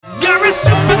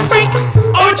super freak,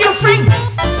 audio freak.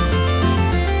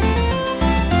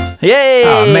 Yay!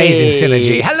 Oh, amazing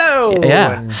synergy. Hello,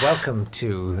 Yeah. and welcome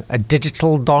to a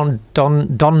digital Don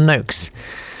Noakes.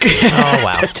 Oh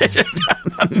wow.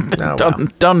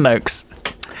 Don Noakes.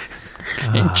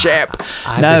 Chap.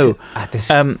 No.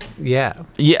 No. Yeah.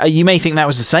 You may think that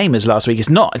was the same as last week. It's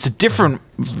not. It's a different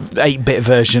 8-bit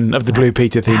version of the Blue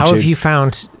Peter theme How tune. have you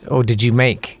found, or did you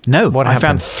make? No, What I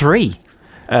found happened? 3.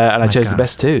 And I chose the God.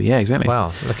 best 2. Yeah, exactly.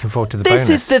 Well, looking forward to the This bonus.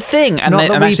 is the thing. And Not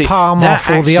and that we actually, palm that off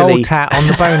all the actually- old tat on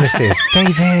the bonuses.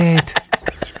 David,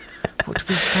 what did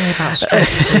we say about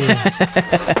strategy?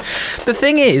 The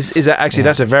thing is that actually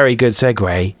that's a very good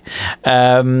segue,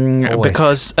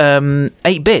 because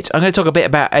 8-bit. I'm going to talk a bit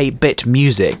about 8-bit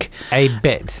music.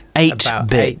 8-bit.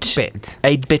 8-bit.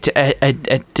 8-bit.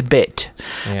 8-bit.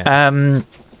 Yeah.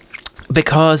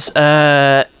 Because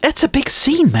it's a big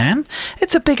scene, man.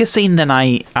 It's a bigger scene than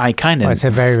I kind of... Well, it's a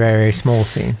very, very small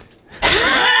scene.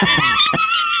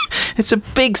 It's a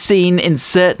big scene in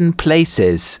certain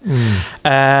places.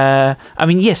 I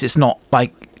mean, yes, it's not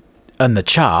like on the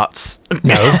charts.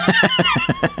 No.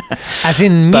 As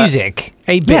in music.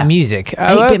 8-bit music.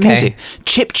 Oh, 8-bit okay. music.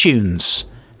 Chip tunes.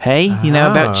 Hey, you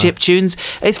know about chip tunes?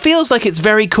 It feels like it's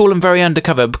very cool and very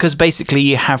undercover because basically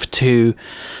you have to...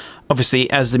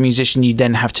 Obviously, as the musician, you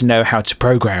then have to know how to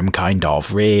program, kind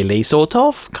of, really, sort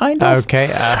of, kind of. Okay.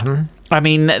 I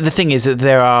mean, the thing is that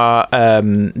there are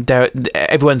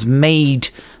everyone's made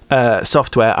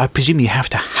software. I presume you have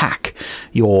to hack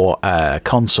your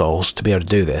consoles to be able to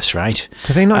do this, right?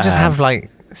 Do they not just have like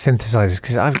synthesizers?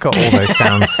 Because I've got all those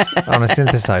sounds on a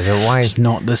synthesizer. Why? It's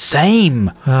not the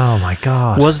same. Oh my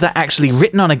god. Was that actually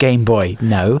written on a Game Boy?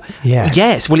 No. Yes.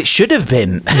 Yes. Well, it should have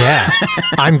been. Yeah.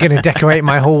 I'm going to decorate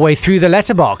my whole way through the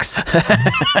letterbox.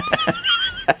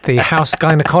 The House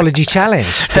Gynecology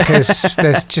Challenge, because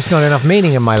there's just not enough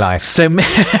meaning in my life. So,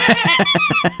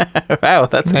 wow,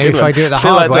 that's Maybe a good if one. I do it the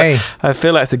feel hard like way. I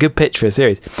feel like it's a good pitch for a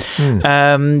series.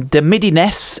 The MIDI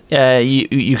NES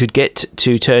you could get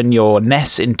to turn your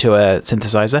NES into a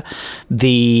synthesizer.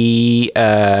 There's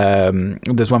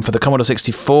one for the Commodore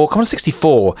 64. Commodore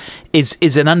 64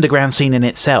 is an underground scene in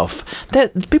itself.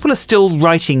 People are still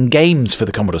writing games for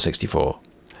the Commodore 64.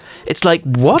 It's like,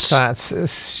 what? That's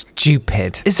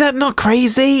stupid. Is that not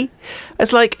crazy?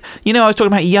 It's like, I was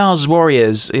talking about Yar's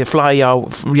Warriors,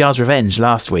 Yar's Revenge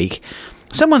last week.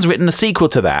 Someone's written a sequel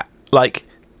to that. Like,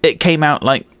 it came out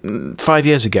like 5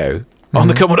 years ago on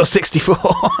the Commodore 64.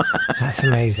 That's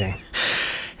amazing.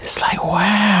 It's like,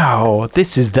 wow,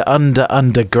 this is the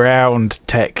underground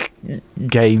tech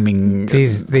gaming.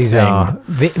 These thing.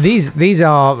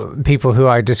 are people who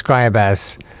I describe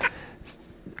as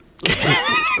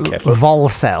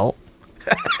volcel.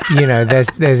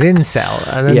 There's incel,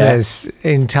 and then there's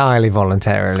entirely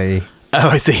voluntarily. Oh,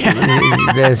 I see.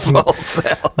 There's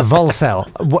volcel.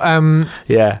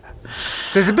 Yeah.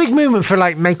 There's a big movement for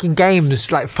like making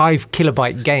games, like 5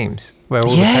 kilobyte games, where all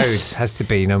the code has to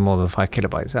be no more than 5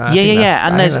 kilobytes. Yeah.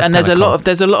 And there's a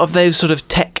lot of those sort of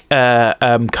tech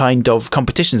kind of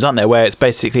competitions, aren't there? Where it's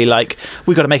basically like,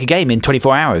 we've got to make a game in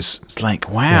 24 hours. It's like,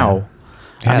 wow. Yeah.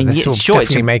 I mean, this will sure,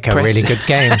 definitely make a really good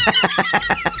game.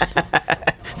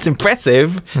 It's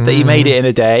impressive that you made it in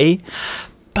a day,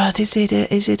 but is it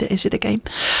a game?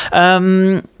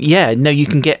 You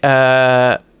can get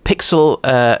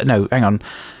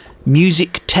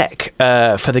Music Tech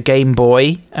for the Game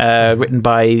Boy, written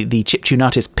by the chiptune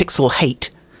artist Pixel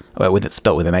Hate. Well,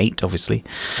 spelled with an 8, obviously.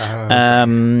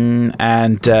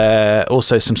 And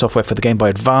also some software for the Game Boy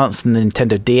Advance and the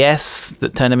Nintendo DS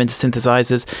that turn them into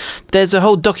synthesizers. There's a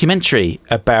whole documentary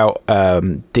about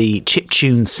the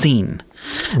chiptune scene,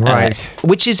 Right.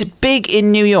 Which is big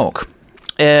in New York.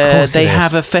 They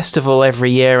have a festival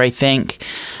every year, I think.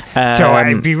 So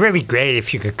it'd be really great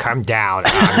if you could come down.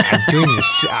 I'm doing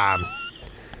this.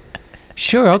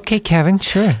 Sure, okay, Kevin,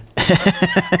 sure.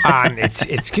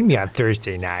 It's gonna be on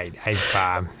Thursday night.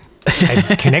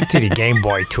 I've connected a Game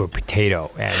Boy to a potato,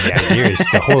 and the idea is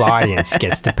the whole audience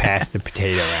gets to pass the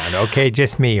potato around. Okay,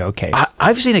 just me. Okay.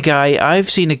 I've seen a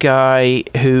guy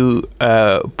who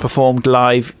performed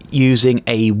live using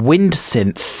a wind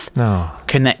synth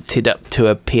connected up to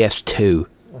a PS2.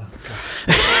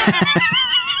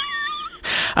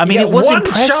 I mean, it was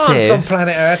impressive. One chance on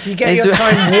planet Earth. You get your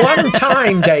time one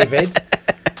time, David.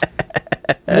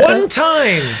 One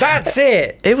time. That's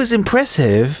it. It was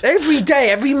impressive. Every day,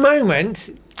 every moment.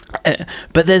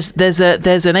 But there's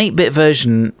an 8-bit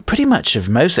version pretty much of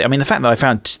mostly. I mean, the fact that I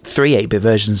found 3 8-bit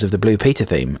versions of the Blue Peter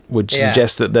theme would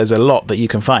suggest that there's a lot that you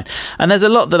can find. And there's a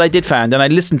lot that I did find, and I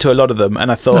listened to a lot of them,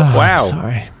 and I thought, wow.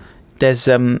 Sorry. there's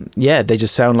they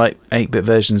just sound like 8-bit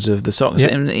versions of the songs.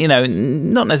 Yep.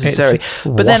 And, not necessarily.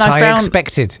 But then I found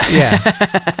expected. Yeah.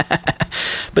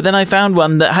 But then I found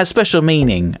one that has special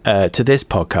meaning to this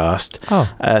podcast.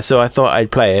 So I thought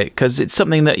I'd play it because it's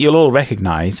something that you'll all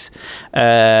recognise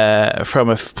from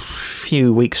a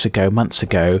few months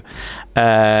ago.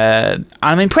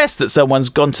 I'm impressed that someone's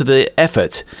gone to the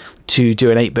effort to do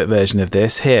an 8-bit version of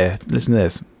this. Here, listen to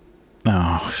this.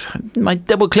 Oh, my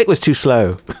double click was too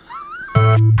slow.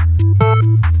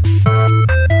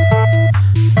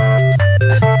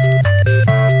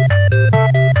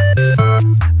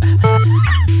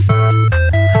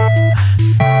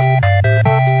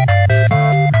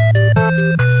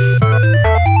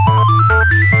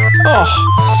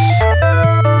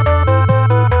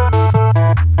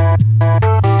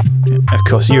 Of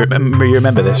course, you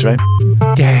remember this, right?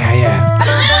 Yeah.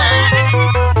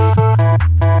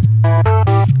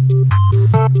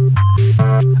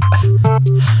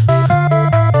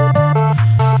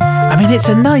 I mean, it's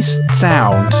a nice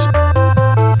sound.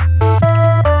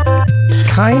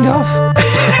 Kind of.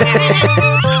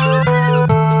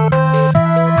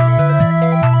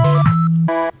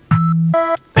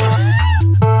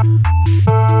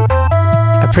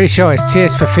 I'm pretty sure it's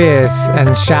Tears for Fears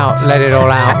and Shout, Let It All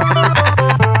Out.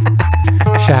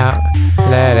 Shout,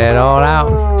 let it all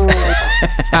out.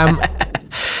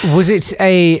 Was it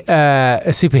a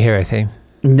superhero theme?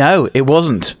 No, it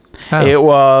wasn't. Oh. It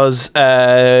was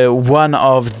one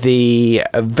of the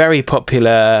very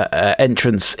popular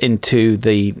entrants into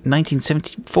the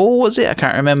 1974, was it? I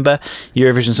can't remember.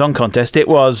 Eurovision Song Contest. It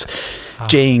was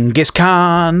Genghis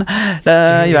Khan. He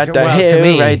was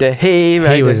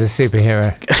a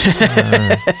superhero.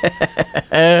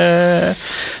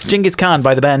 Genghis Khan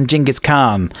by the band Genghis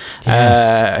Khan,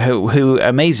 yes. who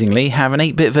amazingly have an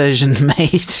 8-bit version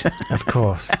made. Of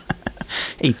course.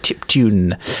 A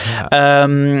chiptune.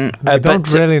 I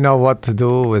don't really know what to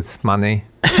do with money.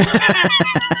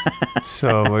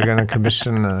 So we're going to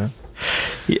commission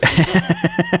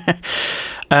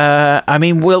I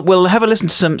mean, we'll have a listen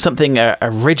to something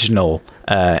original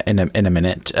in a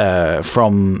minute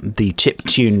from the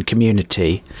chiptune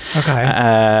community.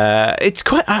 Okay. It's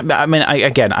quite. I mean,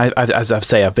 as I've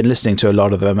said, I've been listening to a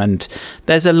lot of them, and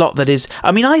there's a lot that is.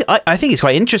 I mean, I think it's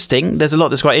quite interesting. There's a lot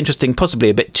that's quite interesting, possibly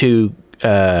a bit too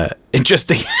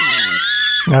interesting.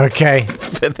 Okay.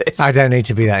 For this. I don't need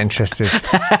to be that interested.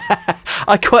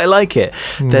 I quite like it.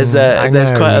 There's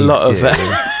quite a lot of.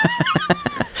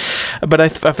 But I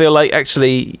feel like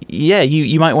actually,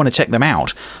 you might want to check them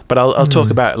out. But I'll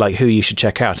talk about like who you should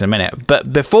check out in a minute.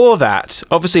 But before that,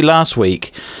 obviously last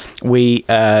week we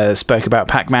spoke about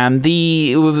Pac-Man,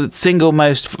 the single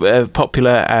most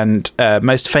popular and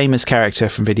most famous character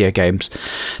from video games.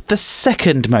 The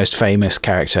second most famous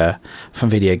character from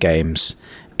video games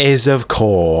is, of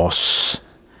course,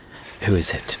 who is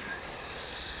it?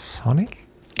 Sonic?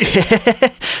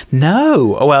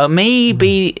 No. Well,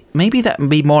 maybe that would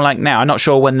be more like now. I'm not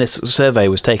sure when this survey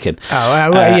was taken. So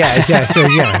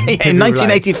yeah. In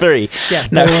 1983.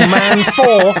 No. Man 4.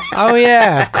 Oh,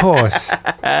 yeah, of course.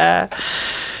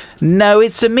 No,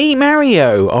 it's a me,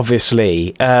 Mario,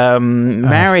 obviously.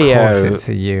 Mario. Of course it's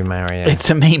a you, Mario. It's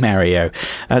a me, Mario.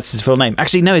 That's his full name.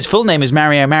 Actually, no, his full name is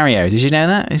Mario Mario. Did you know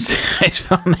that? His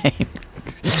full name.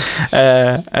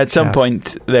 At some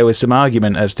point there was some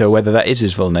argument as to whether that is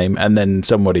his full name, and then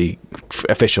somebody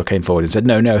official came forward and said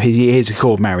no, he is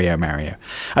called Mario Mario.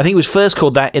 I think it was first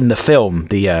called that in the film,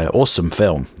 the awesome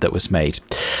film that was made,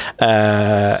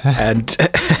 and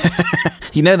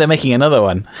they're making another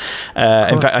one.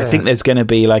 In fact, I think there's going to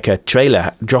be like a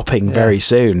trailer dropping very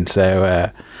soon,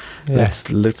 so let's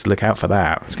look out for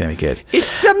that. It's going to be good.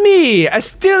 It's me, a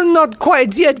still not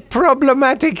quite yet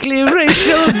problematically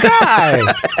racial guy.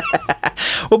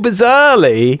 Well,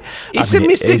 bizarrely, it's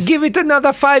Mr. Give it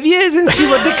another 5 years and see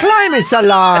what the climates are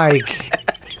like.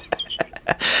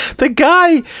 The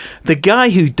guy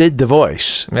who did the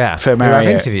voice for Mario. I've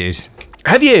interviewed.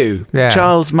 Have you? Yeah.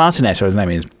 Charles Martinet, or his name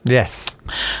is. Yes.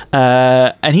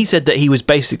 And he said that he was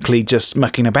basically just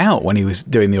mucking about when he was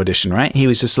doing the audition, right? He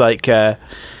was just like,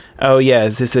 oh, yeah,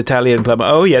 is this Italian plumber?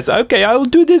 Oh, yes, okay, I will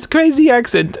do this crazy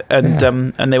accent.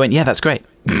 And they went, yeah, that's great.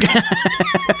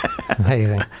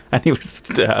 Amazing. And he was,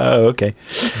 oh, okay.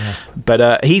 Yeah.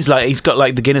 But he's got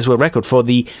like the Guinness World Record for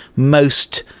the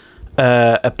most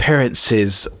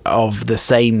appearances of the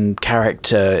same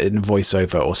character in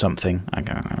voiceover or something. I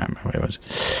can't remember what it was.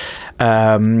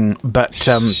 But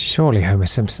surely Homer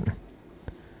Simpson.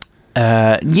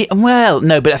 Well,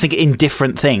 no, but I think in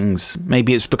different things.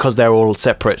 Maybe it's because they're all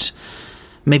separate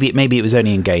Maybe it was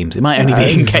only in games. It might only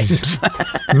be in games.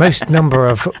 Most number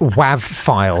of WAV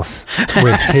files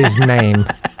with his name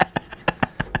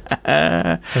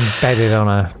embedded on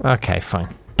a... Okay, fine.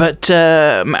 But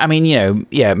I mean,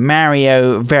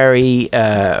 Mario, very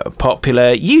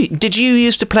popular. Did you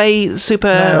used to play Super?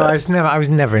 No, I was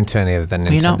never into any of the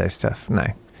Nintendo stuff. No.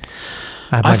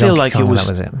 I feel like Kong, it was.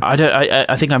 That was it.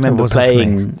 I think I remember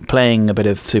playing a bit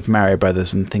of Super Mario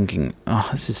Brothers and thinking, oh,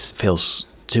 this feels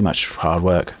too much hard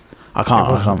work. I can't.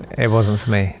 It wasn't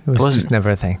for me. It was just never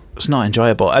a thing. It's not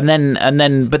enjoyable. But then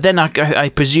I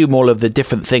presume all of the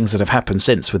different things that have happened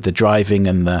since with the driving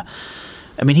and the.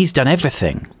 I mean, he's done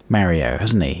everything, Mario,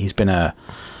 hasn't he? He's been a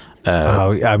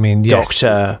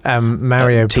doctor,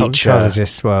 Mario teacher,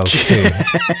 proctologist, well, too.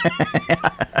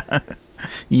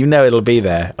 You know it'll be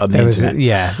there on the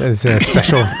internet. There was a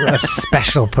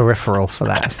special peripheral for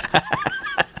that.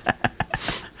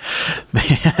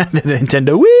 The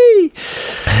Nintendo Wii.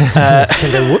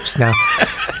 Nintendo Whoops now.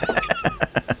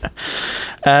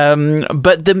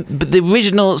 But the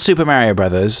original Super Mario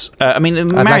Brothers. I'd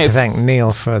like to thank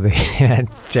Neil for the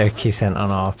joke he sent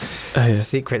on our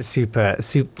secret super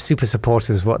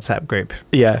supporters WhatsApp group.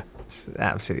 Yeah, it's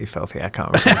absolutely filthy. I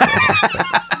can't remember.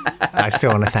 I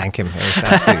still want to thank him. It was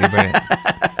absolutely brilliant.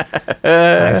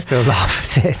 I still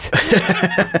laugh at it.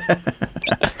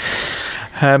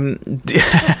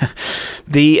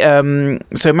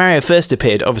 So Mario first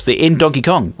appeared obviously in Donkey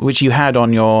Kong, which you had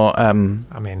on your.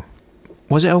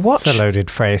 Was it a watch? It's a loaded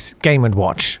phrase. Game &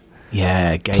 Watch.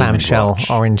 Yeah, Game Clamshell & Watch.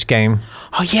 orange game.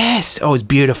 Oh yes! Oh, it's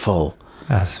beautiful.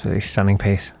 That's a really stunning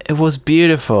piece. It was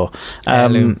beautiful.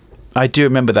 I do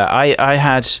remember that.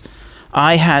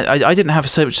 I didn't have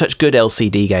such good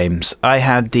LCD games. I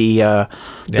had the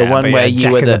one where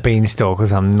you were Jack and the Beanstalk or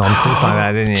some nonsense like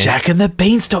that, didn't you? Jack and the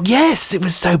Beanstalk. Yes, it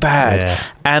was so bad. Yeah.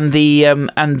 And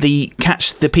the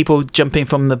catch the people jumping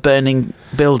from the burning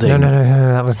building. No.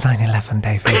 That was 9/11,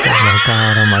 David.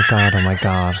 Oh my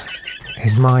god.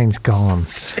 His mind's gone.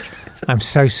 I'm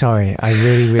so sorry. I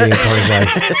really, really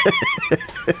apologise.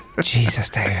 Jesus,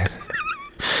 David.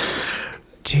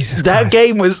 Jesus That Christ.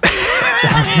 game was...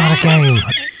 That was not a game.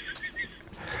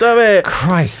 Stop it.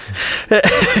 Christ.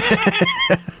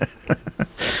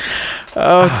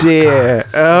 Oh dear.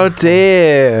 God. Oh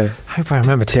dear. I hope I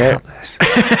remember to cut this.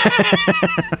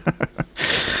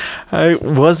 It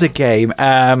was a game.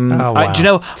 Wow.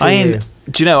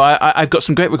 Do you know, I've got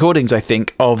some great recordings, I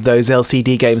think, of those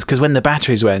LCD games, because when the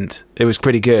batteries went, it was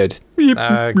pretty good.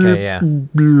 Okay, yeah.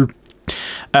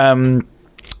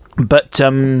 But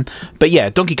yeah,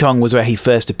 Donkey Kong was where he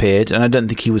first appeared, and I don't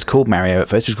think he was called Mario at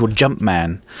first. He was called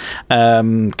Jumpman,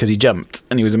 because he jumped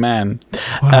and he was a man.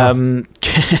 Wow.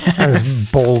 That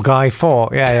was Ball Guy 4.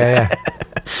 Yeah.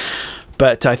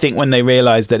 But I think when they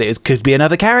realised that it could be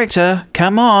another character,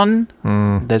 come on,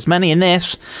 there's money in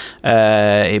this,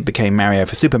 it became Mario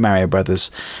for Super Mario Brothers.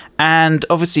 And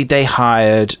obviously they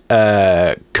hired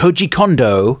Koji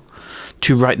Kondo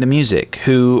to write the music,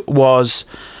 who was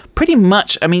pretty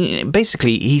much,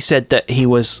 basically he said that he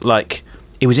was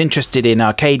interested in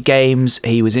arcade games,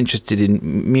 he was interested in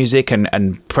music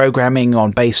and programming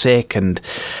on BASIC, and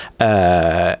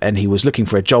he was looking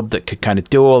for a job that could kind of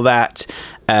do all that.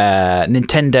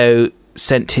 Nintendo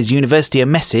sent his university a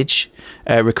message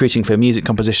recruiting for music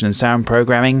composition and sound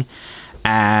programming,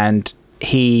 and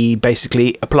he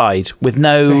basically applied with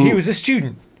no... So he was a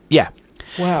student? Yeah.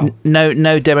 Wow.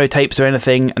 No demo tapes or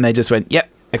anything, and they just went, yep,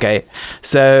 okay.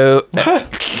 So,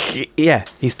 yeah,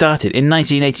 he started in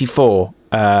 1984,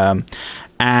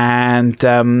 and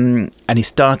he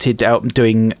started out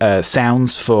doing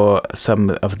sounds for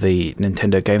some of the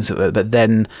Nintendo games, but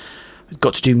then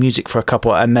got to do music for a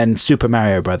couple, and then Super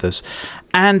Mario Brothers.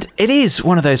 And it is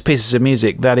one of those pieces of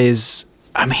music that is,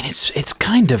 it's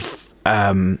kind of,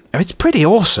 it's pretty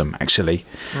awesome, actually,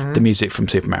 the music from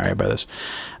Super Mario Brothers.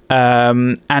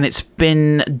 And it's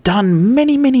been done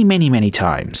many, many, many, many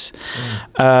times.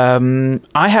 I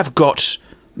have got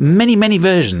many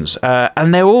versions,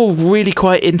 and they're all really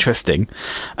quite interesting.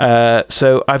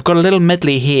 So I've got a little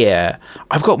medley here.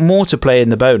 I've got more to play in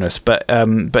the bonus, but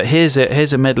here's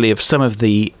a medley of some of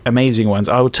the amazing ones.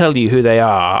 I will tell you who they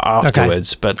are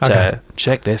afterwards, but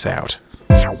check this out.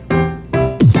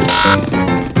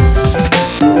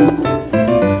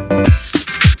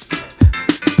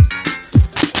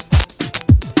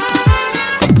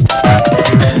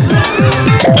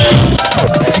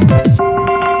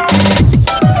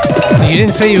 You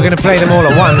didn't say you were going to play them all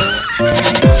at once.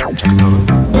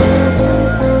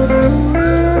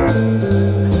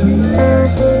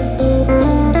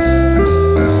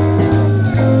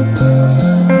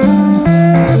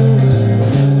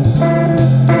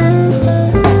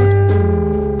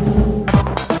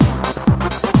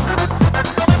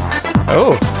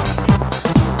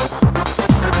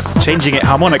 changing it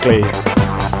harmonically. Yeah.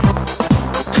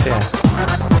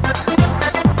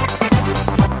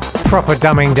 Proper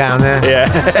dumbing down there. Yeah.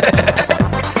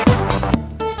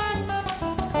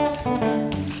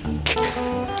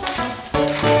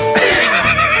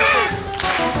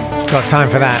 Got time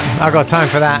for that. I got time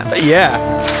for that. Yeah.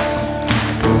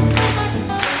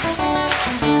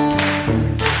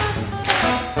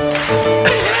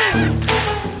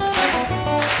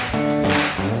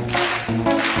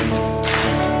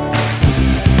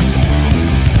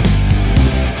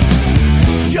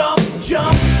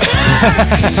 Jump.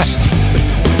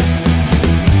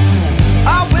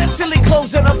 I wear silly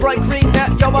clothes and a bright green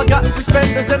net, yo. I got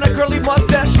suspenders and a curly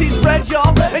mustache. He's red, y'all,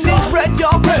 and he's red,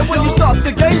 y'all. And when you start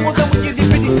the game, well, then we give you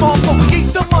pretty small, but we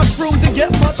eat the mushrooms and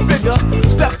get much bigger.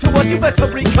 Step to us, you better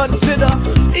reconsider.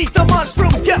 Eat the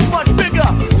mushrooms, get much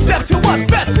bigger. Step to us,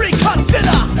 best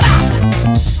reconsider.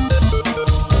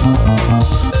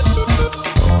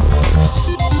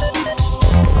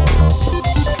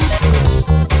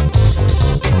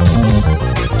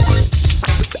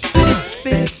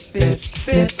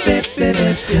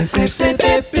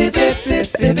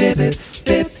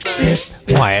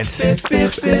 Why, it's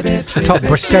the top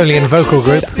Bristolian vocal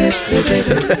group.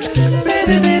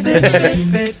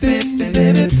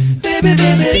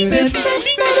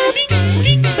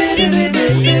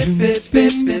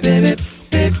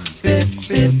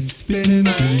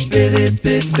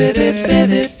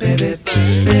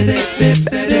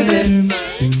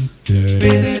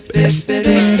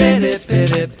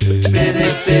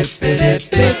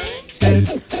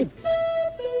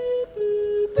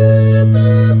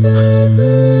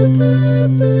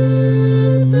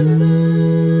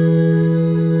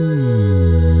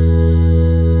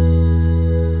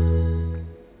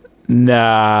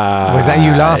 Nah. Was that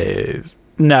you last?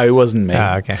 No, it wasn't me.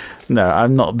 Oh, okay. No,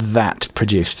 I'm not that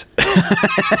produced.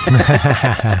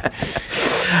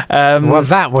 Well,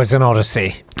 that was an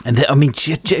odyssey. And there's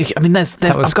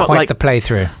That was I've got quite the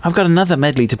playthrough. I've got another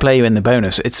medley to play you in the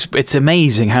bonus. It's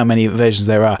amazing how many versions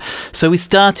there are. So we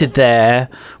started there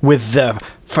with the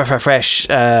fresh,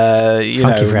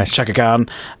 Funky Fresh. Chaka Khan.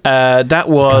 That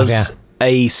was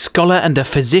a scholar and a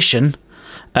physician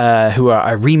who are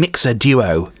a remixer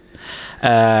duo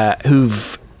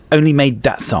who've only made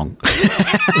that song.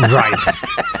 Right.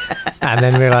 And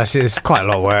then realised it's quite a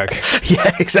lot of work.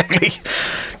 Yeah, exactly.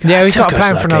 Yeah, we've got a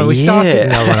plan for another. We started year.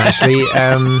 another one, actually.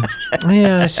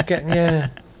 Yeah, I should get,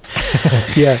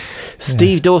 Yeah.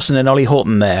 Steve Dawson and Ollie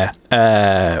Horton there,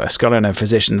 a scholar and a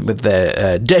physician with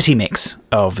the dirty mix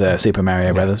of Super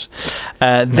Mario Brothers.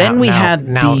 Then we had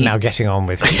now getting on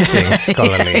with being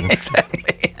scholarly.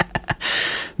 Exactly.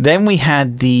 Then we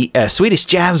had the Swedish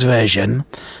jazz version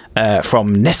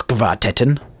from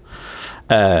Neskvartetten.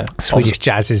 Swedish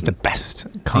jazz is the best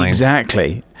kind.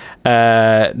 Exactly.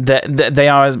 They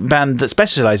are a band that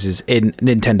specialises in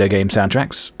Nintendo game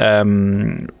soundtracks.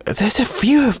 There's a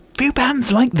few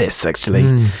bands like this, actually,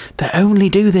 that only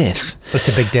do this. It's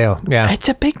a big deal, yeah. It's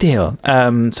a big deal.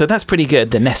 So that's pretty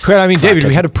good. The Nest. Well, I mean, David,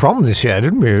 we had a prom this year,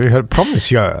 didn't we? We had a prom this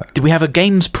year. Did we have a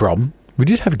games prom? We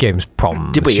did have a games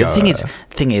prom. Did we? This year. The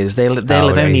thing is, they'll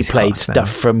have only played stuff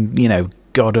from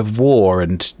God of War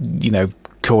and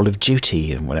Call of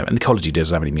Duty and whatever. And Call of Duty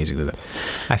doesn't have any music, does it?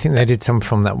 I think they did some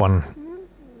from that one.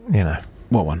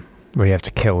 What one? Where you have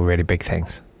to kill really big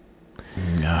things.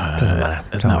 Doesn't matter.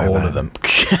 It's not all of them.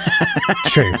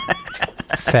 True.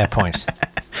 Fair point.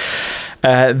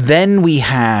 Then we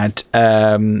had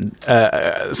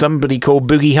somebody called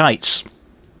Boogie Heights.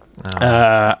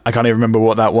 I can't even remember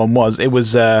what that one was. It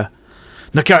was...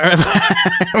 I can't remember.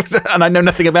 And I know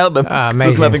nothing about them.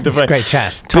 Amazing. Nothing to it's great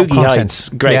chat. Boogie Heights,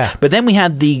 great. Yeah. But then we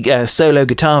had the solo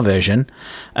guitar version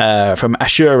from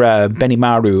Ashura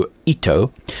Benimaru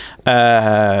Ito,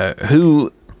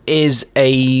 who is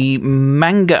a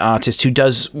manga artist who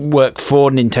does work for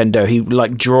Nintendo. He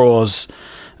draws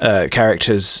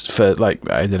characters for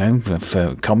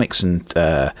for comics and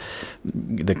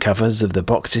the covers of the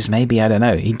boxes. Maybe, I don't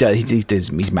know. He does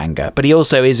his manga, but he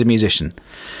also is a musician,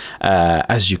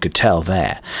 as you could tell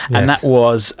there. Yes. And that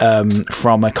was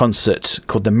from a concert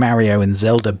called the Mario and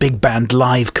Zelda Big Band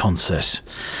Live Concert.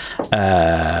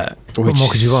 What more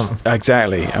could you want?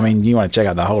 Exactly. I mean, you want to check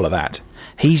out the whole of that.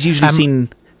 He's usually seen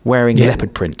wearing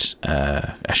leopard print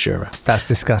Ashura. That's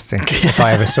disgusting. If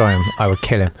I ever saw him, I would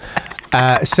kill him.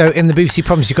 So in the BBC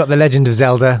Proms, you've got The Legend of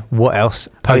Zelda. What else?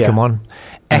 Pokemon.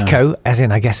 Echo, as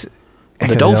in, I guess,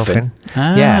 Echo the dolphin.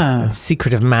 Yeah.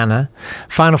 Secret of Mana.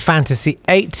 Final Fantasy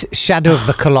VIII, Shadow of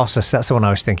the Colossus. That's the one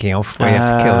I was thinking of, where you have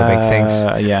to kill the big things.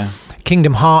 Yeah.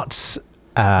 Kingdom Hearts,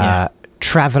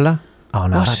 Traveller. Oh,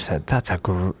 no, What? that's a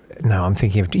No, I'm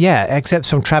thinking of Excerpts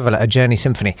from Traveller, a Journey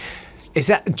Symphony. Is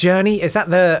that Journey? Is that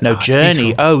the No,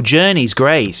 Journey. Oh, Journey's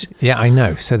great. Yeah, I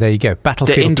know. So there you go.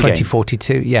 Battlefield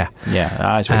 2042. Yeah. Yeah,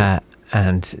 that's really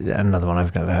and another one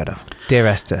I've never heard of. Dear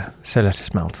Esther, So Let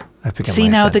Us Melt. See,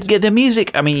 now the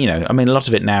music, a lot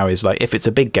of it now is like, if it's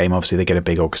a big game, obviously they get a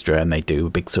big orchestra and they do a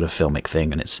big sort of filmic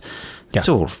thing, and it's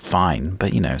all fine,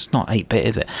 but it's not 8-bit,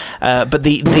 is it? But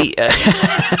the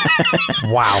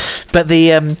wow. But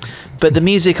the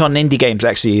music on indie games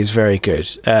actually is very good.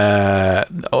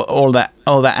 All that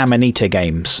Amanita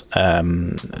games,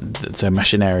 so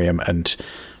Machinarium and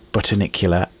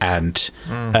Botanicula and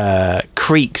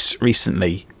Creaks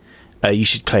recently. You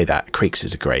should play that. Creaks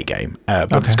is a great game,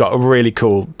 but it's got a really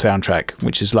cool soundtrack,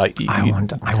 which is like I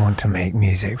want to make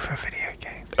music for video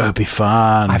games. It'd be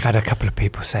fun. I've had a couple of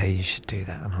people say you should do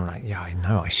that, and I'm like, yeah, I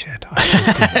know I should.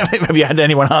 Have you had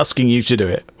anyone asking you to do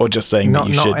it, or just saying that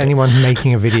you should? Not anyone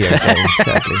making a video game,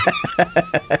 sadly.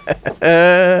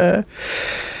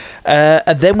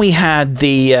 And then we had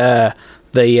the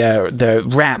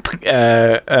rap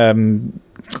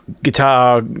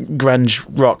guitar grunge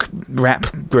rock rap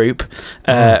group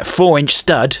 4-inch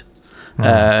Stud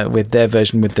with their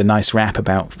version with the nice rap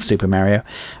about Super Mario.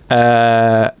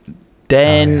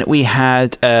 Then we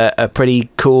had a pretty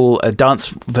cool dance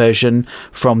version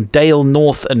from Dale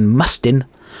North and Mustin.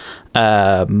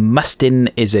 Mustin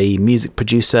is a music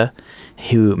producer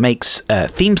who makes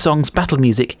theme songs, battle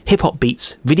music, hip-hop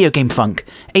beats, video game funk,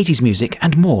 80s music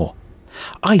and more.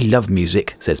 I love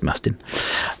music, says Mustin.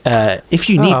 If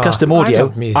you need custom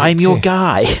audio, I'm your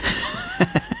guy.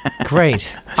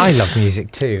 Great. I love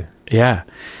music too. Yeah.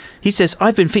 He says,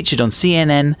 I've been featured on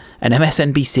CNN and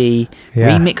MSNBC,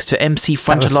 remixed to MC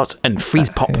Frontalot and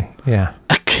Freeze Pop. Yeah.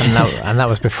 and that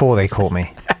was before they caught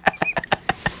me.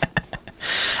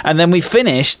 And then we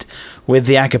finished with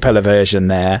the a cappella version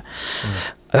there.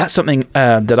 That's something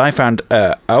that I found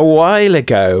a while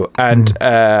ago, and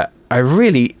I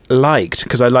really liked,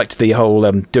 because I liked the whole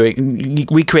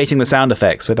recreating the sound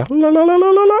effects with the la la la la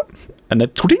la la and the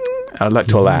ting. I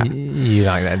liked all that. You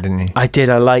like that, didn't you? I did.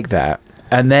 I like that.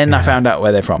 And then I found out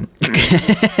where they're from.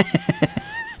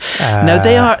 No,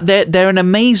 they're an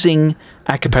amazing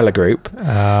a cappella group.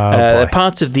 They're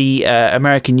part of the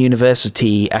American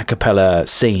University a cappella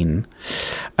scene.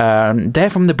 They're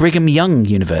from the Brigham Young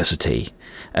University.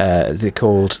 They're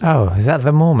called... Oh, is that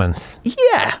the Mormons?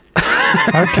 Yeah.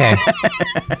 Okay.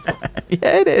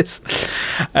 Yeah, it is.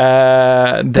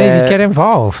 David, get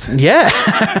involved. Yeah.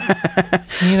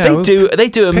 They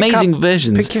do amazing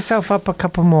versions. Pick yourself up a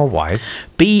couple more wives.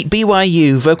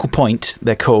 BYU Vocal Point,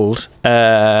 they're called.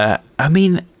 I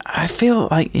feel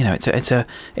like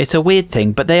it's a weird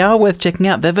thing, but they are worth checking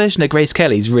out. Their version of Grace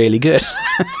Kelly is really good.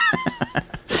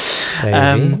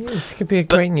 Davey, this could be a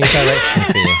great new direction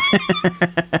for you.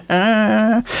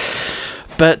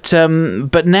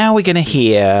 But now we're going to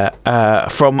hear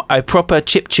from a proper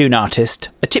chiptune artist,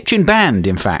 a chiptune band,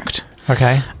 in fact.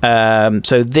 Okay.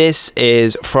 So this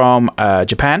is from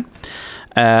Japan.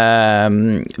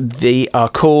 They are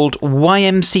called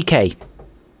YMCK.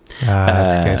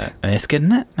 That's good. That's good,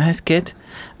 isn't it? That's good.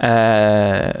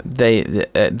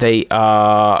 They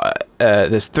are.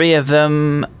 There's 3 of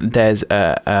them. There's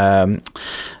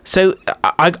so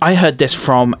I heard this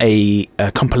from a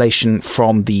compilation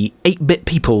from the 8-Bit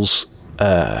Peoples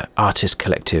artist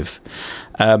collective,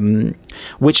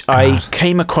 which I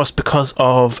came across because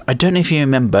of, I don't know if you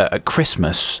remember, at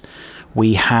Christmas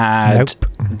we had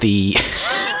the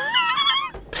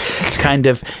kind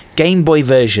of Game Boy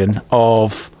version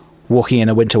of Walking in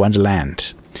a Winter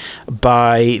Wonderland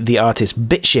by the artist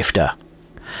Bitshifter.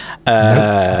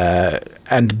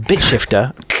 And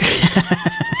Bitshifter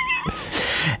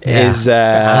is...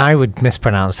 and I would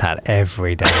mispronounce that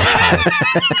every day.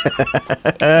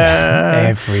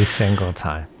 Every single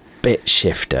time.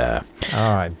 Bitshifter.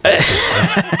 All right.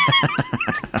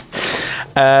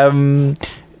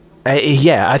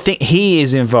 I think he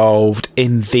is involved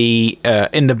in the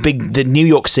New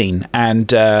York scene, and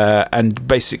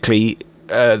basically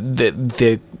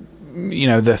the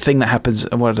thing that happens,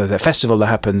 the festival that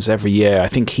happens every year. I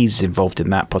think he's involved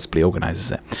in that, possibly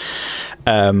organises it.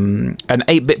 And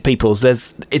 8-Bit Peoples,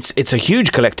 it's a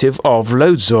huge collective of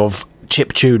loads of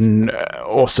chiptune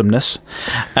awesomeness,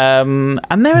 and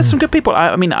there are some good people.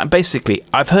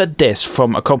 I've heard this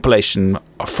from a compilation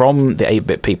from the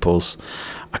 8-Bit Peoples.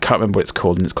 I can't remember what it's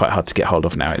called, and it's quite hard to get hold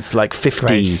of now. It's like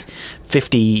 50.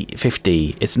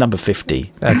 It's number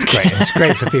 50. That's great. It's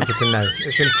great for people to know.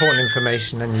 It's important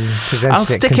information, and you present I'll it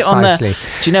stick concisely. it on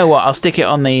the. Do you know what? I'll stick it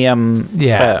on the on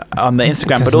the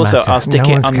Instagram, but Doesn't also matter. I'll stick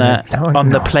it on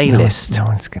the playlist. No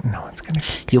one's gonna.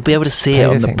 You'll be able to see it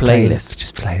on the playlist.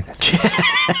 Just play this.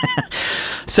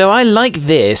 So I like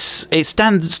this. It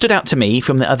stood out to me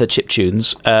from the other chip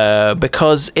tunes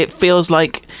because it feels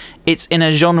like it's in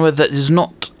a genre that is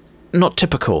not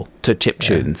typical to chip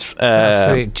tunes. It's an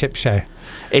absolute chip show.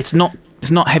 It's not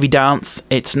heavy dance.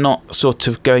 It's not sort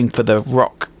of going for the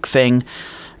rock thing.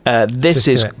 This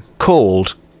is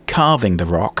called Carving the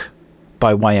Rock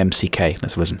by YMCK.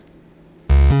 Let's listen.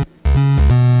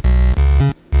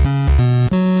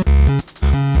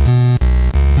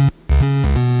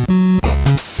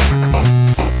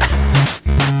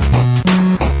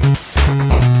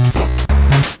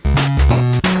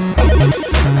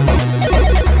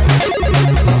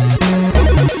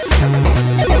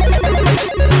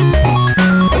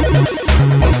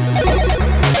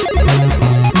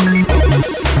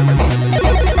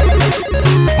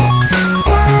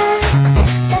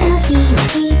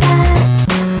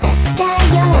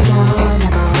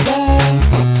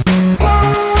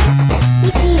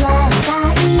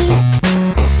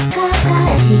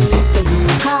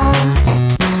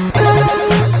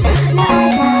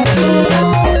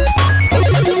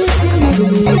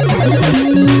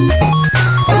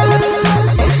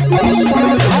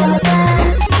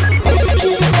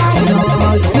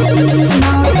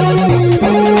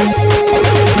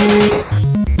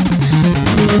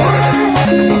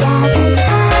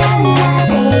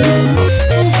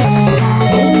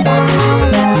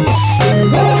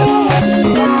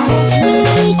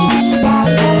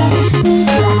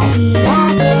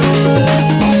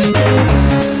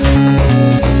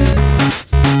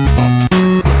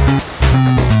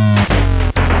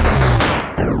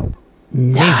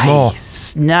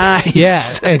 Nice. Yeah,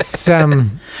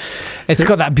 it's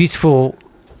got that beautiful,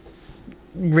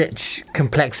 rich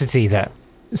complexity that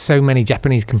so many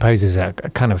Japanese composers are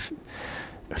kind of,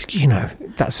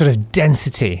 that sort of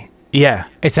density. Yeah.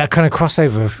 It's that kind of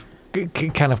crossover of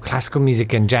kind of classical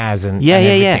music and jazz and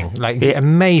everything. Like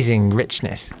amazing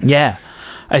richness. Yeah.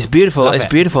 It's beautiful. Love it's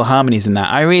it. beautiful harmonies in that.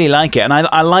 I really like it, and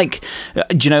I like.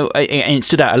 And it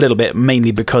stood out a little bit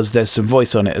mainly because there's some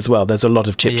voice on it as well. There's a lot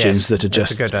of chip tunes that are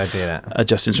just a good idea. Are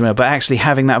just instrumental, but actually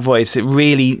having that voice, it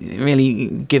really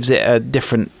gives it a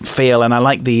different feel. And I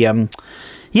like the. I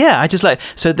just like.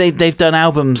 So they've done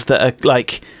albums that are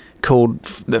like called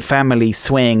the Family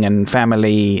Swing and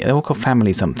Family. They're all called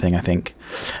Family something, I think.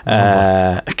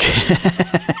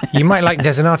 You might like.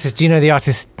 There's an artist. Do you know the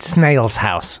artist Snail's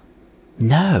House?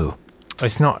 No.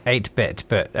 It's not 8-bit,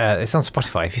 but it's on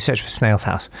Spotify. If you search for Snail's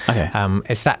House, okay.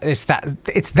 It's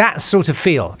that sort of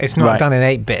feel. It's not done in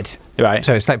 8-bit, right?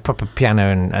 So it's like proper piano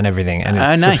and everything, and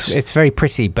it's nice. It's very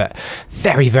pretty, but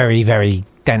very, very, very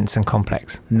dense and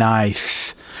complex.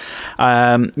 Nice.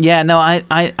 I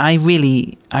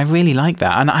really like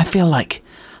that, and I feel like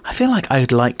I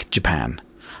would like Japan.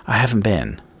 I haven't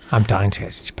been. I'm dying to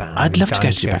go to Japan. I'd love to go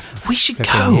to Japan. We should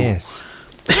go. Years.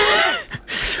 We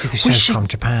should do the show from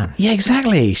Japan. Yeah,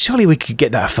 exactly. Surely we could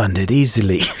get that funded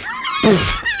easily. Is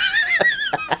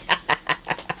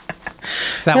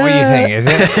that what you think, is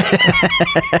it?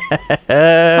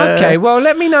 Okay, well,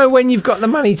 let me know when you've got the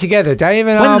money together, Dave,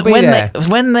 and I'll be there.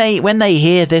 When they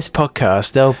hear this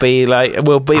podcast, they'll be like,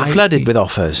 we'll be flooded with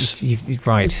offers.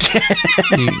 Right.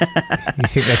 you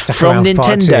think they're stuck from around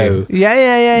Nintendo?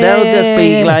 Yeah. They'll just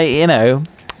be like,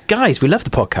 guys, we love the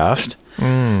podcast. Do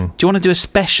you want to do a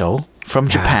special from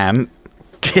Japan?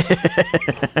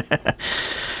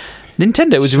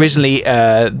 Nintendo was originally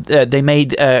they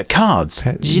made cards.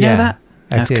 Did you know that?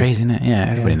 That's crazy, isn't it? Yeah,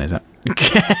 everybody knows that.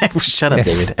 Shut up,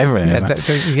 David. Everybody knows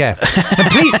that. And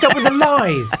please stop with the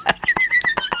lies.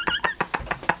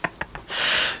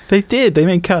 They did. They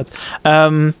made cards.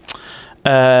 They're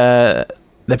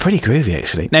pretty groovy,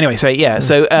 actually. Anyway, so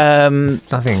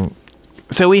nothing.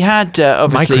 So we had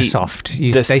obviously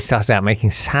Microsoft. They started out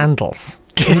making sandals.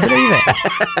 Can you believe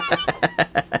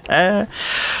it?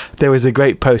 There was a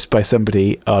great post by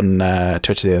somebody on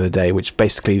Twitter the other day, which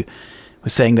basically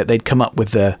was saying that they'd come up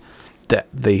with the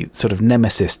sort of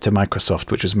nemesis to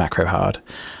Microsoft, which was Macro Hard,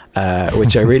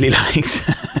 which I really liked.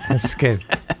 That's good.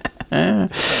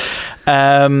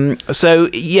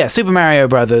 Super Mario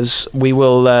Brothers. We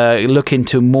will look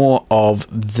into more of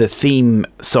the theme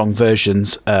song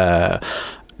versions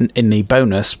in the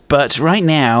bonus, but right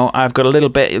now I've got a little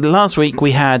bit. Last week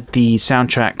we had the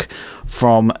soundtrack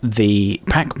from the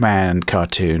Pac-Man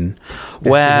cartoon,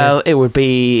 well, it would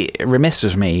be remiss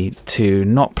of me to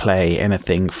not play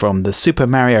anything from the Super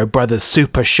Mario Brothers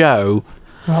Super Show.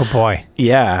 Oh boy.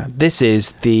 Yeah, this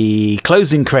is the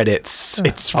closing credits.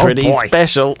 It's pretty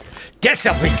special.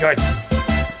 This'll be good.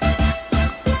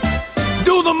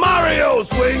 Do the Mario,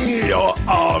 swing your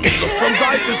arms from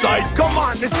side to side. Come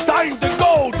on, it's time to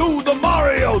go. Do the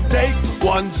Mario, take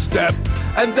one step,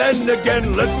 and then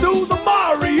again, let's do the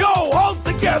Mario all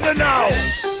together now.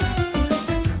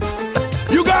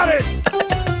 You got it.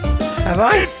 Have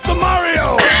I? It's the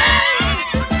Mario.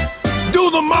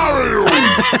 Do the Mario.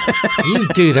 You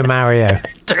do the Mario.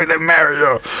 Do the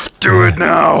Mario. Do it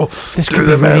now. This could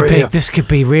be really big. This could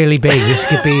be really big. This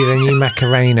could be the new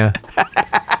Macarena.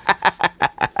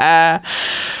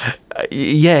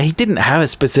 Yeah, he didn't have a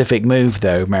specific move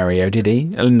though, Mario, did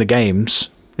he? In the games,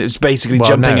 it was basically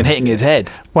jumping and hitting his head.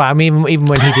 Well, I mean, even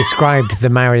when he described the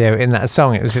Mario in that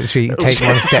song, it was literally take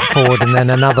one step forward and then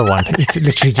another one. It's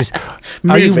literally just,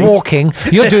 are you walking?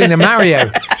 You're doing the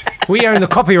Mario. We own the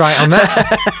copyright on that.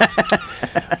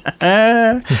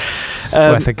 It's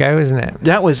worth a go, isn't it?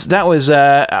 That was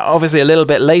obviously a little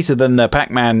bit later than the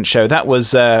Pac-Man show. That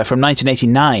was from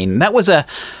 1989. That was a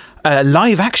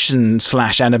live action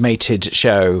 / animated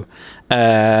show.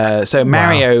 So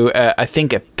Mario, I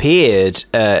think, appeared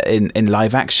in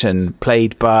live action,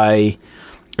 played by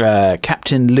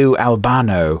Captain Lou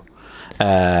Albano,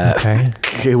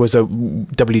 who was a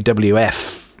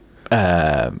WWF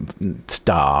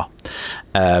star,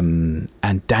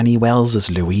 and Danny Wells as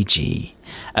Luigi.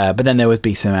 But then there would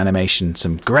be some animation,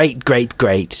 some great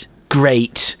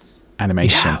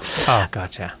animation. Yeah. Oh,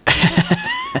 gotcha.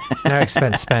 No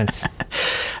expense.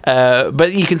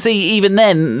 But you can see, even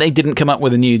then, they didn't come up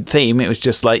with a new theme. It was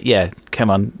just like, yeah, come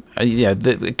on.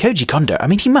 The Koji Kondo, I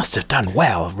mean, he must have done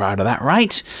well out of that,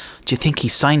 right? Do you think he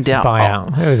signed out?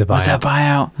 Buyout. It was a buyout. Was it a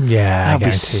buyout? Yeah, that would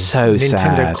be so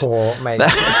sad. Nintendo Core makes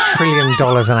 $1 trillion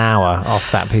an hour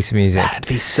off that piece of music. That'd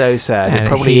be so sad. And it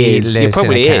probably is. Lives it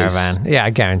probably in a is. caravan. Yeah,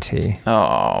 I guarantee you.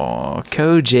 Oh,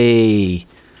 Koji.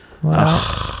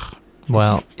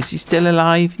 Well, is he still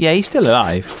alive? Yeah, he's still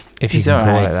alive. If you can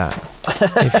call it that.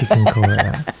 If you can call it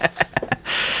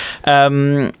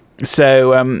that.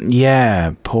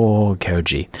 Yeah, poor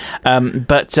Koji.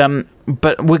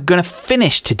 But we're going to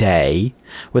finish today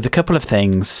with a couple of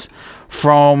things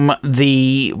from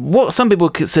what some people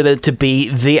consider to be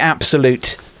the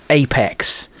absolute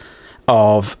apex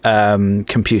of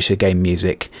computer game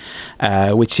music,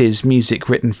 which is music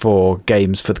written for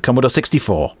games for the Commodore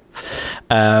 64.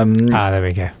 There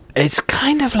we go. It's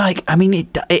kind of like, I mean,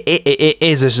 it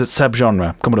is a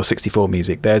subgenre, Commodore 64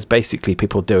 music. There's basically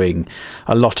people doing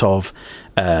a lot of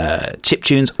chip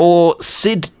tunes, or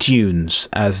SID tunes,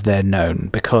 as they're known,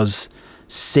 because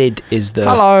SID is the...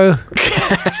 Hello!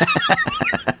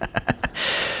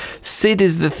 SID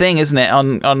is the thing, isn't it,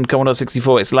 on Commodore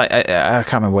 64? It's like, I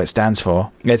can't remember what it stands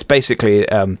for. It's basically...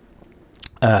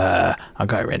 I've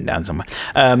got it written down somewhere.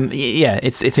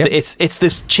 It's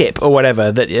the chip or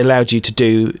whatever that allowed you to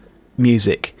do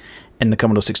music in the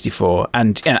Commodore 64,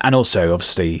 and also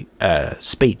obviously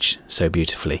speech so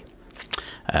beautifully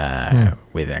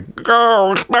with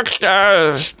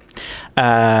Ghostbusters.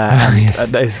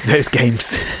 Those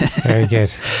games. Very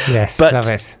good. Yes, but love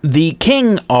it. The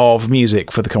king of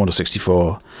music for the Commodore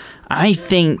 64, I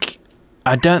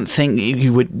don't think it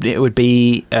would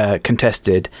be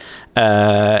contested,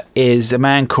 is a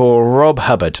man called Rob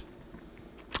Hubbard.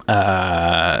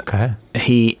 Okay.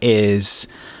 He is...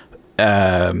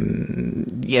 so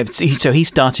he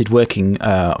started working,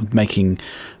 making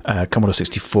Commodore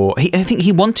 64. I think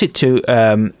he wanted to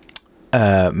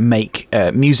make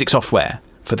music software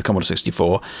for the Commodore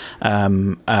 64,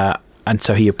 and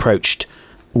so he approached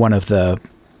one of the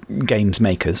games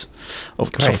makers,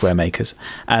 of software makers,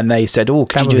 and they said, "Oh,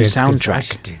 could you do a soundtrack?" I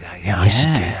should do that. Yeah, I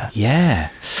should do that. Yeah.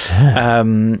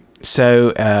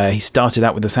 So he started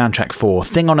out with the soundtrack for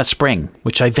Thing on a Spring,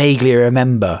 which I vaguely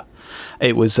remember.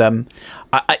 It was there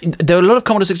were a lot of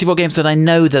Commodore 64 games that I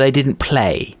know that I didn't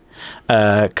play,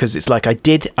 because it's like I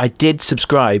did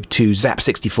subscribe to Zap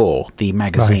 64, the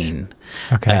magazine,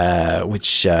 right. Okay.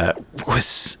 Which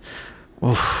was,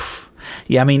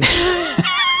 yeah, I mean.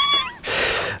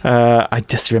 I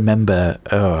just remember,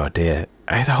 oh dear,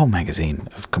 I had a whole magazine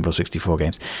of Commodore 64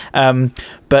 games.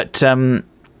 But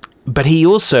he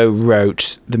also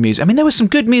wrote the music. I mean, there was some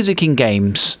good music in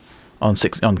games on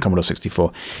Commodore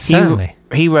 64. Certainly.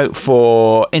 He wrote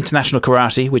for International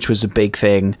Karate, which was a big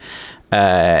thing.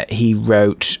 He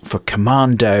wrote for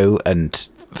Commando and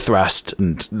Thrust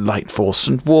and Light Force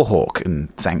and Warhawk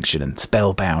and Sanction and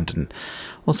Spellbound and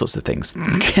all sorts of things.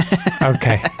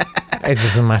 Okay. It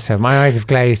doesn't matter. My eyes have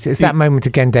glazed. It's that moment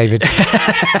again, David,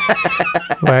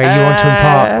 where you want to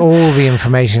impart all the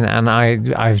information and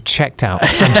I've checked out.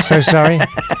 I'm so sorry.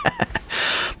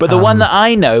 But the one that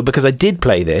I know, because I did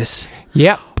play this,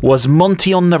 Yep. was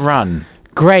Monty on the Run.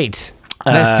 Great.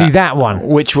 Let's do that one.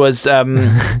 Which was... that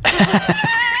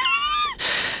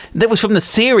was from the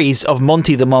series of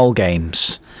Monty the Mole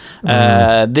games.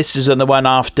 This is on the one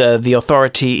after the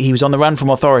authority. He was on the run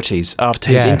from authorities after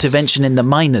his intervention in the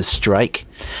miners' strike.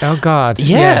 Oh, God.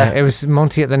 Yeah. It was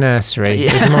Monty at the nursery.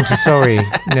 It was Montessori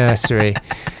nursery.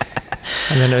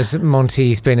 And then it was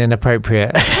Monty's been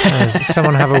inappropriate.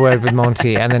 Someone have a word with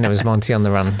Monty, and then it was Monty on the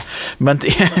Run.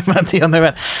 Monty on the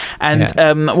Run. And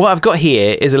what I've got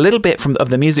here is a little bit of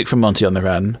the music from Monty on the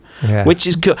Run, which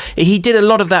is cool. He did a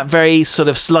lot of that very sort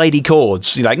of slidey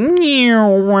chords. Like, he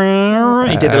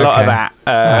did a lot of that,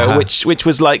 which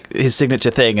was like his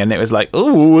signature thing. And it was like,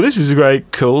 oh, this is very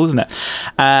cool, isn't it?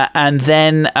 And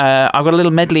then I've got a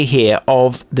little medley here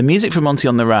of the music from Monty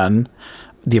on the Run,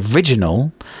 the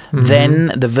original,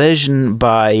 then the version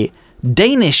by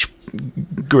Danish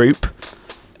group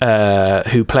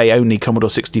who play only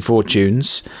Commodore 64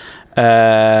 tunes,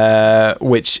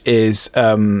 which is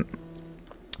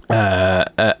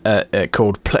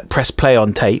called Press Play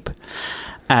on Tape,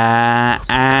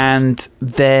 and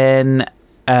then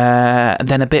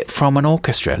a bit from an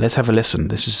orchestra. Let's have a listen.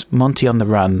 This is Monty on the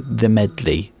Run, the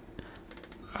medley.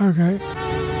 Okay.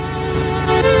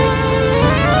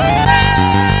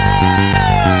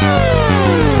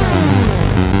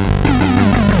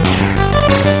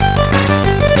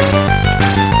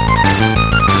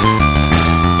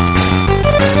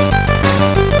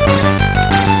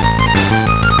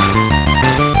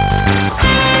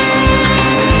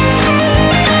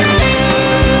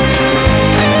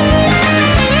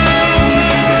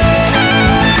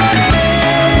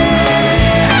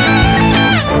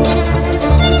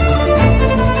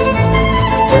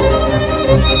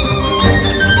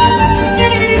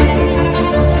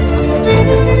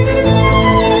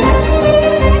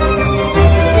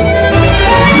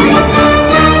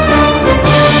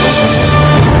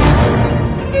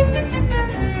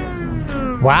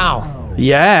 Wow.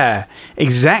 Yeah,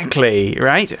 exactly.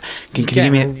 Right. Can you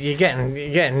give me? You're getting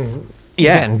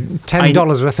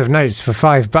 $10 worth of notes for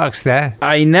 $5 there.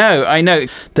 I know.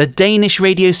 The Danish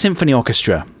Radio Symphony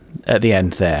Orchestra at the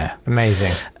end there.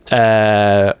 Amazing.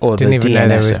 Or Didn't even know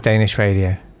there was DNSO. Danish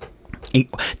radio.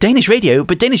 Danish radio,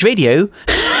 but Danish radio,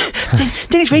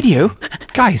 Danish radio.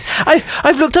 Guys,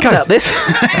 I've looked up about this.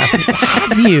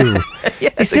 Have you?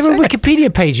 Yes, Is there a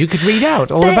Wikipedia page you could read out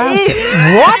all about it?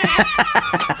 What?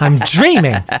 I'm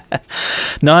dreaming.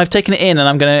 No, I've taken it in, and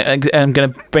I'm gonna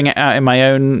bring it out in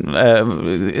my own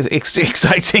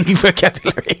exciting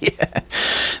vocabulary.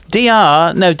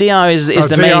 DR is the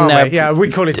DR, main. mate. Yeah, we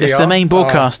call it DR. It's the main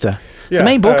broadcaster. It's the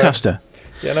main broadcaster.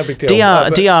 Yeah, no big deal.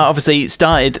 DR obviously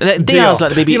started. DR's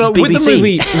like the BBC. with the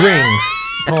movie Rings,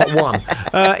 Part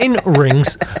 1. In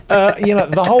Rings,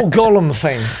 the whole Gollum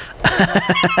thing.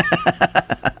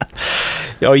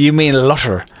 Oh, you mean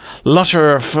Lotter?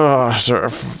 Lotter. Oh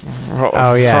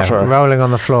yeah, Frotter. rolling on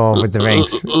the floor with the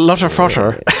rings. Lotter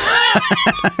Frotter.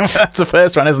 That's the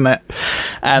first one, isn't it?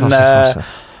 And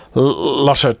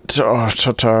Lotter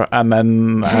Tutter, and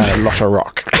then Lotter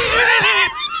Rock.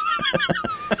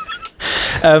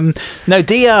 No,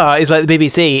 DR is like the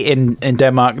BBC in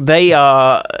Denmark. They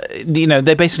are,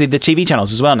 they're basically the TV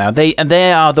channels as well now. They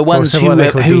are the ones who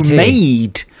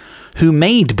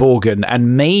made Borgen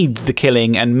and made The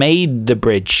Killing and made The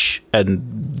Bridge and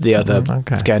the other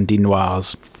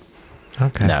Scandinoirs.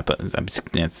 Okay. No, but it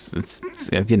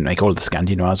didn't make all of the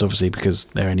Scandinoirs, obviously, because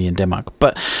they're only in Denmark.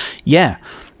 But yeah.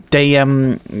 They're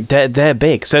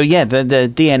big. So yeah, the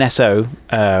DNSO,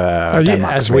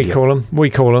 Denmark as radio. we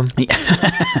call them.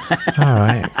 All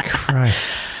right, Christ.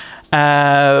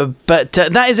 But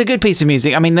that is a good piece of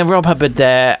music. I mean, the Rob Hubbard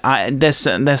there. There's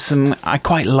some. I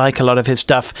quite like a lot of his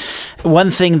stuff.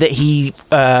 One thing that he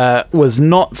was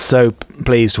not so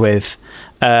pleased with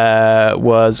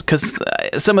was because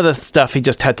some of the stuff he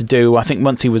just had to do. I think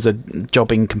once he was a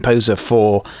jobbing composer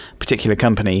for a particular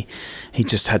company, he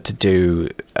just had to do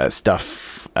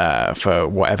stuff for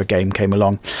whatever game came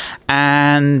along,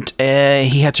 and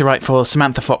he had to write for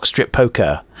Samantha Fox Strip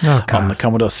Poker on the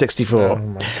Commodore 64,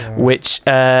 which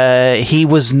he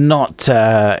was not.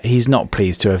 He's not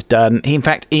pleased to have done. In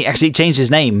fact, he actually changed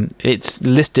his name. It's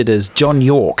listed as John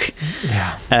York,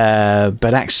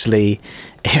 but actually.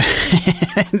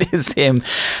 It is him,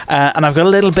 and I've got a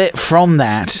little bit from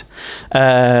that,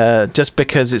 just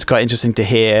because it's quite interesting to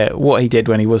hear what he did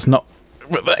when he was not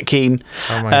that keen.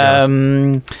 Oh my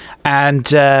gosh.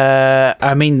 And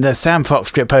I mean, the Sam Fox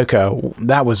Strip Poker,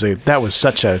 that was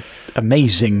such a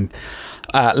amazing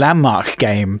landmark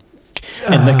game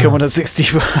in the Commodore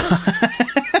 64.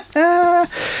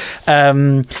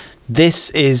 This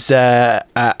is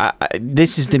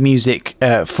the music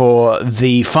for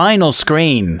the final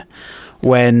screen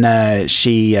when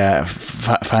she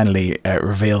finally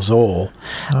reveals all.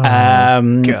 God.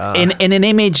 In an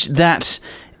image that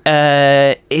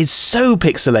is so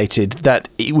pixelated that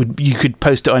you could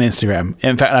post it on Instagram.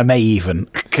 In fact, I may even,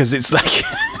 because it's like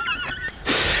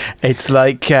it's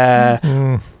like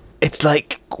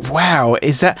wow,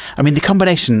 is that? I mean, the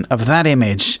combination of that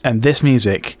image and this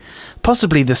music,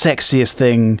 possibly the sexiest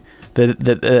thing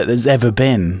that has ever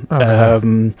been.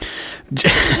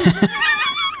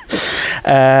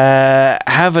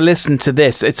 Have a listen to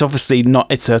this. It's obviously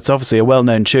not. It's obviously a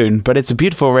well-known tune, but it's a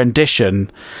beautiful rendition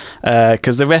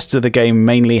because the rest of the game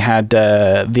mainly had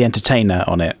The Entertainer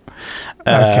on it.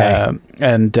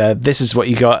 And this is what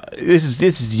you got. This is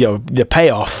the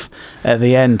payoff at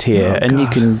the end here, and you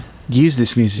can use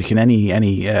this music in any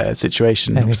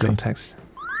situation, any obviously. context.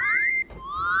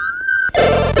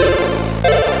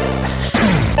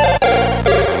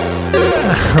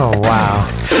 Oh wow.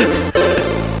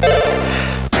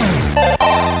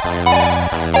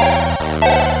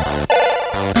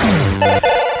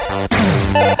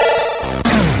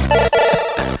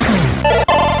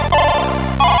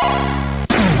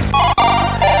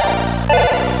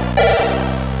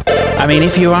 I mean,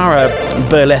 if you are a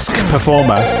burlesque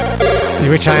performer,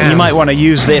 Which I am. you might want to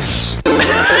use this.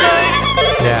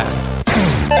 Yeah.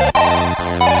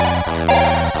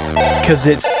 Because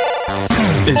it's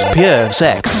pure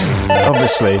sex,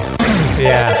 obviously.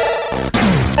 Yeah.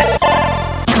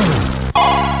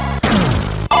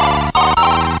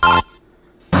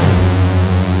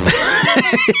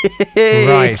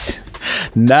 Right.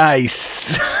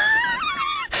 Nice.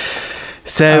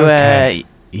 So, Okay.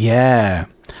 yeah.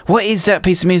 What is that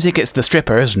piece of music? It's The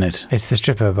Stripper, isn't it? It's The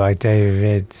Stripper by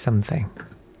David something.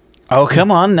 Oh,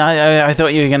 come on. I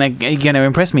thought you were gonna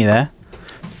impress me there.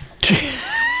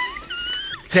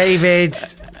 David.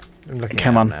 I'm looking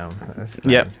Come it up on. now.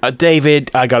 Yep.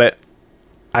 David, I got it.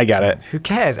 Who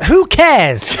cares? Who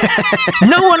cares?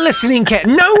 No one listening cares.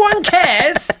 No one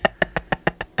cares.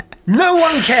 No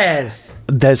one cares.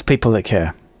 There's people that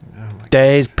care.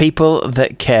 There's people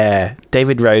that care.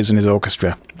 David Rose and his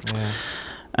orchestra.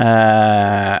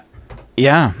 Yeah.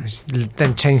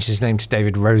 Then changed his name to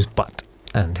David Rosebutt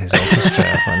and his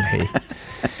orchestra when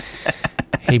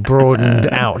he broadened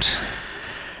out.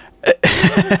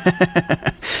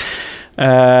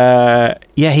 Yeah,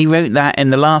 he wrote that in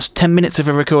the last 10 minutes of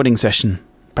a recording session,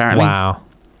 apparently. Wow.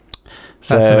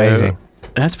 So, That's amazing.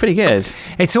 That's pretty good.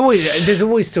 There's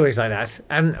always stories like that,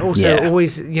 and also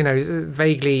always,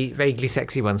 vaguely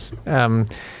sexy ones.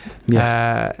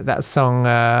 Yes. That song,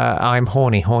 "I'm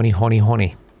horny, horny, horny,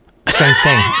 horny." Same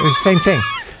thing. It was the same thing.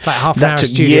 Like half an That hour took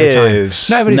studio years.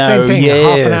 time. No, but it's the No, same thing. Half an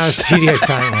hour years. studio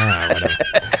time. Whatever.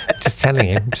 Just telling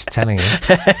you.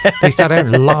 At least I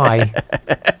don't lie.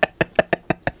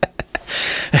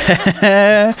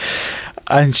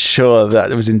 I'm sure that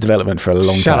was in development for a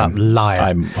long Shut time. up, liar.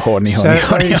 I'm horny, So,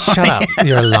 horny. shut up.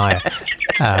 You're a liar.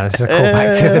 This is a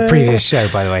callback to the previous show,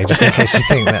 by the way, just in case you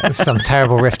think that some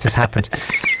terrible rift has happened.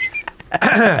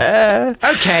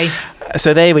 Okay.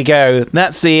 So there we go.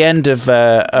 That's the end of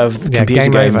computer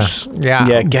game games. over. Yeah.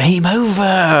 Yeah, game over.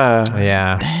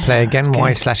 Yeah. Play again.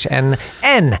 Y/N.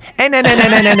 N.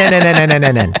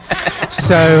 N.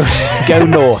 So Go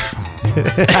north.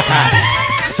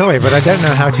 sorry, but I don't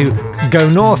know how to go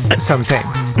north something.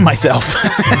 Myself.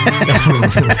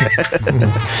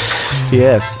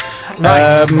 Yes.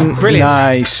 Right. Brilliant.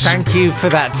 Nice. Thank you for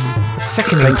that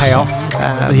secondary payoff.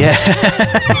 Yeah.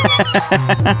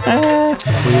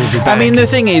 We will be back. I mean, the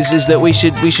thing is that we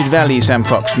should value Sam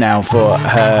Fox now for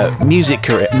her music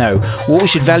career. No, what we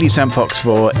should value Sam Fox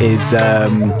for is she her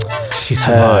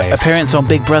survived. appearance on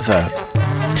Big Brother.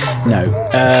 No,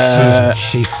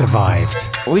 She survived.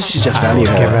 we should just I value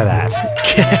will her. give her that.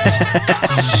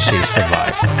 She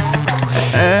survived.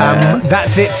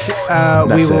 That's it.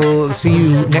 We will see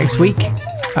you next week.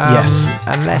 Yes.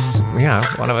 Unless,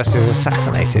 one of us is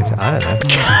assassinated. I don't know.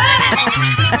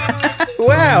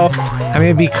 Wow. I mean,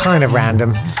 it'd be kind of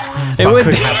random. It but would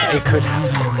could be. happen. It could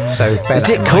happen. So bear Is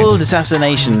that it in called mind.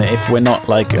 assassination if we're not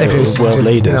like If it was- world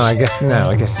leaders? No, I guess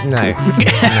no.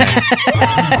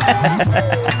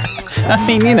 I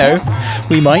mean,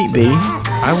 we might be.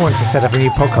 I want to set up a new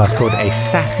podcast called A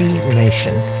Sassy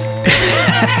Nation.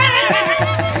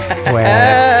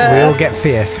 Where we all get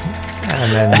fierce. And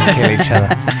and then kill each other.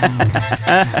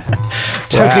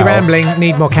 Totally rambling.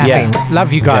 Need more caffeine. Yeah.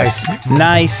 Love you guys. Yes.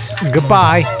 Nice.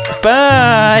 Goodbye.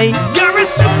 Bye. You're a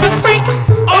super freak,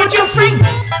 audio freak.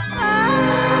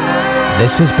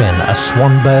 This has been a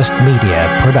Swanburst Media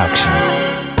production.